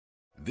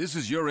This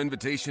is your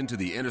invitation to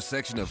the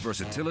intersection of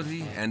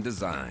versatility and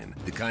design.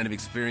 The kind of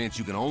experience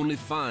you can only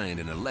find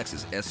in a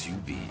Lexus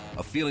SUV.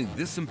 A feeling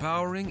this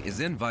empowering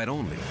is invite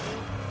only.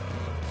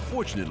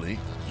 Fortunately,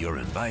 you're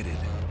invited.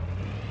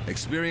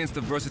 Experience the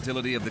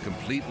versatility of the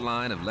complete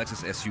line of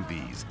Lexus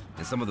SUVs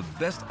and some of the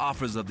best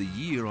offers of the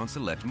year on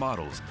select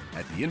models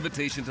at the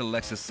Invitation to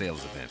Lexus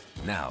sales event,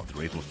 now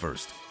through April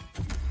 1st.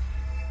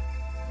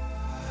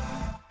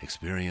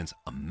 Experience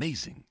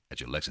amazing at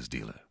your Lexus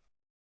dealer.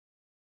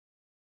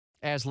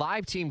 As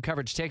live team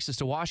coverage takes us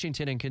to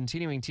Washington and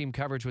continuing team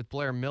coverage with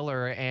Blair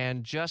Miller,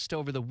 and just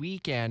over the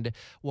weekend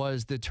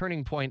was the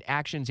Turning Point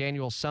Action's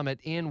annual summit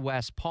in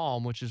West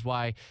Palm, which is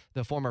why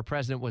the former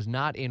president was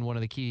not in one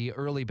of the key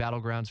early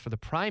battlegrounds for the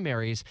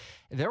primaries.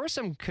 There were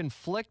some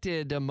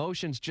conflicted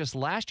emotions just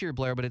last year,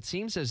 Blair, but it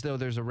seems as though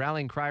there's a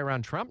rallying cry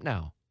around Trump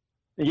now.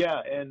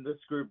 Yeah, and this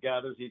group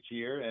gathers each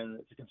year, and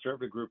it's a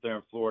conservative group there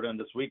in Florida. And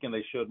this weekend,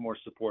 they showed more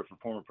support for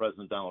former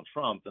President Donald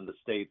Trump than the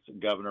state's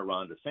Governor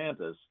Ron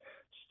DeSantis.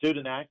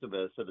 Student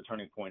activists at the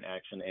Turning Point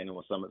Action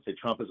Annual Summit say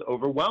Trump is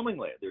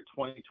overwhelmingly their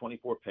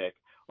 2024 pick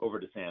over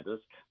DeSantis.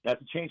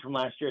 That's a change from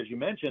last year, as you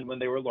mentioned, when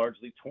they were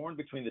largely torn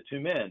between the two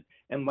men.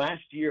 And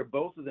last year,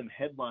 both of them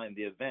headlined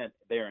the event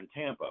there in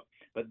Tampa.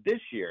 But this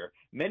year,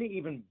 many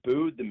even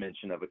booed the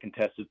mention of a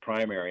contested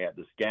primary at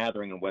this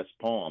gathering in West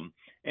Palm.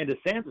 And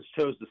DeSantis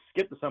chose to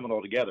skip the summit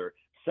altogether,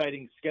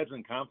 citing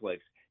scheduling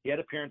conflicts. He had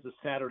appearances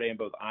Saturday in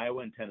both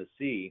Iowa and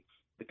Tennessee.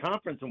 The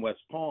conference in West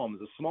Palm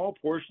is a small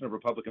portion of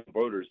Republican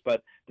voters,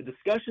 but the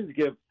discussions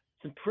give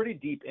some pretty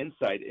deep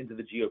insight into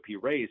the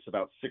GOP race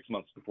about 6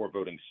 months before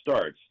voting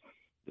starts.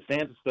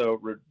 DeSantis, though,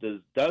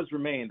 does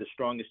remain the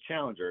strongest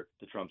challenger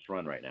to Trump's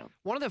run right now.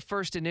 One of the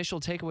first initial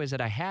takeaways that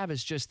I have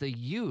is just the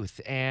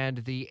youth and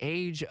the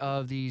age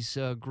of these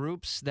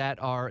groups that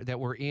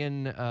were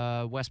in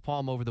West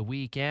Palm over the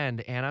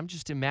weekend, and I'm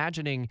just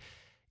imagining,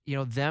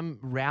 them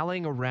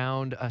rallying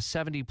around a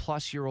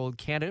 70-plus-year-old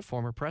candidate,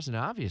 former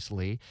president,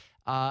 obviously,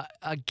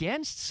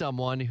 against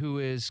someone who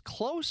is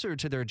closer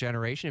to their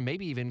generation and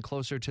maybe even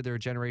closer to their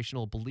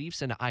generational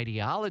beliefs and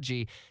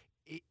ideology.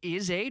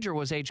 Is age, or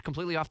was age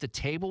completely off the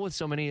table with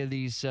so many of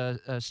these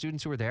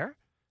students who were there?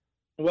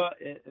 Well,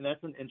 and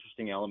that's an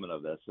interesting element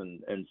of this.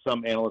 And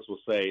some analysts will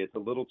say it's a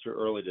little too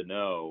early to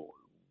know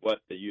what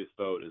the youth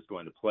vote is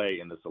going to play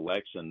in this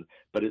election.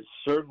 But it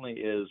certainly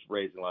is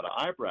raising a lot of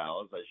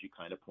eyebrows, as you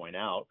kind of point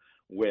out,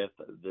 with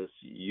this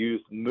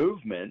youth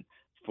movement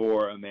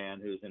for a man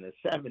who's in his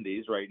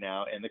 70s right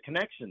now, and the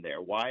connection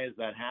there. Why is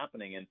that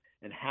happening?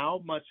 And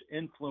how much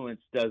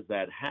influence does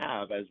that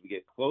have as we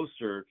get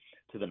closer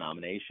to the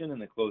nomination and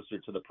then closer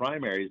to the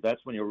primaries? That's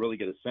when you'll really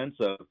get a sense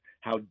of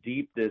how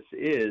deep this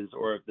is,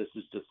 or if this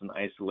is just an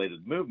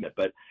isolated movement.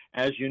 But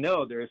as you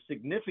know, there is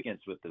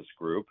significance with this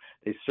group.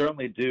 They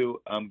certainly do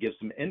give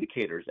some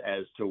indicators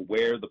as to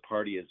where the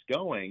party is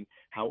going.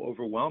 How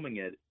overwhelming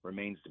it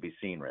remains to be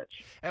seen,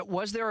 Rich.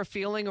 Was there a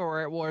feeling,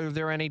 or were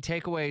there any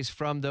takeaways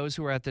from those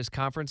who were at this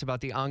conference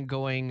about the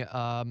ongoing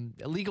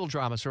legal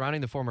drama surrounding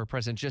the former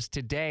president? Just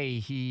today,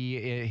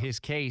 his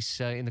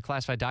case in the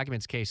classified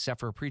documents case set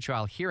for a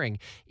pretrial hearing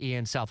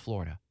in South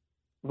Florida.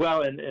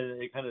 Well, and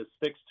it kind of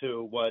sticks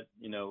to what,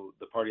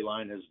 the party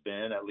line has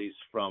been, at least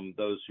from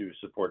those who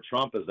support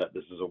Trump, is that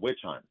this is a witch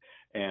hunt,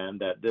 and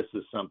that this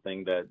is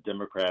something that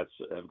Democrats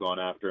have gone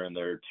after, and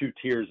there are two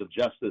tiers of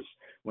justice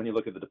when you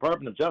look at the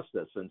Department of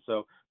Justice. And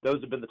so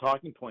those have been the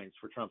talking points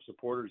for Trump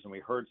supporters, and we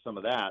heard some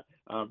of that.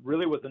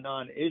 Really was a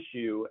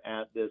non-issue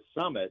at this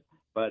summit,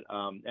 but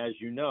as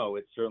you know,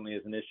 it certainly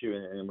is an issue,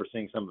 and we're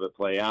seeing some of it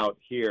play out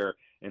here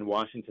in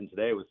Washington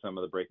today with some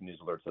of the breaking news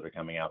alerts that are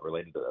coming out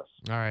related to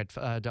this. All right.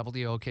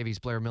 WOKV's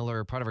Blair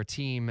Miller, part of our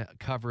team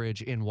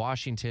coverage in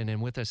Washington, and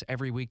with us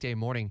every weekday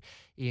morning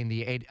in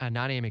the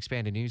 9 a.m.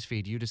 expanded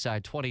newsfeed, You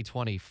Decide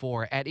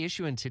 2024. At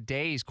issue in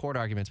today's court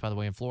arguments, by the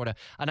way, in Florida,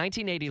 a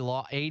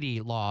 1980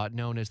 law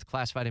known as the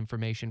Classified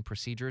Information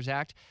Procedures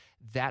Act.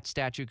 That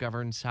statute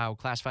governs how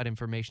classified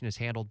information is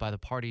handled by the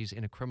parties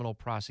in a criminal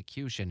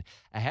prosecution.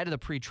 Ahead of the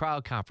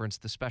pretrial conference,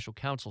 the special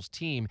counsel's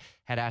team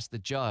had asked the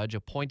judge,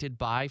 appointed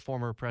by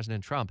former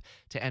President Trump,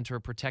 to enter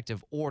a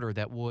protective order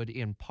that would,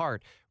 in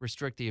part,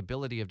 restrict the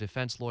ability of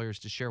defense lawyers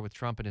to share with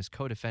Trump and his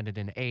co-defendant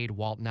and aide,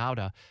 Walt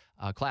Nauta,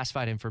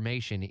 classified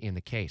information in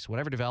the case.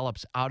 Whatever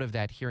develops out of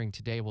that hearing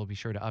today, we'll be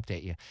sure to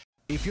update you.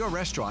 If your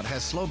restaurant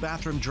has slow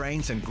bathroom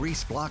drains and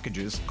grease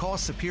blockages, call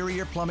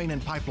Superior Plumbing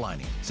and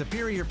Pipelining.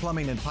 Superior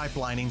Plumbing and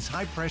Pipelining's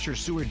high-pressure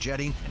sewer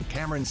jetting and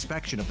camera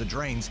inspection of the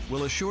drains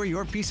will assure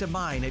your peace of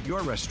mind at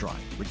your restaurant.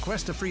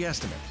 Request a free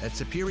estimate at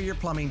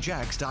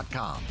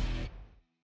SuperiorPlumbingJacks.com.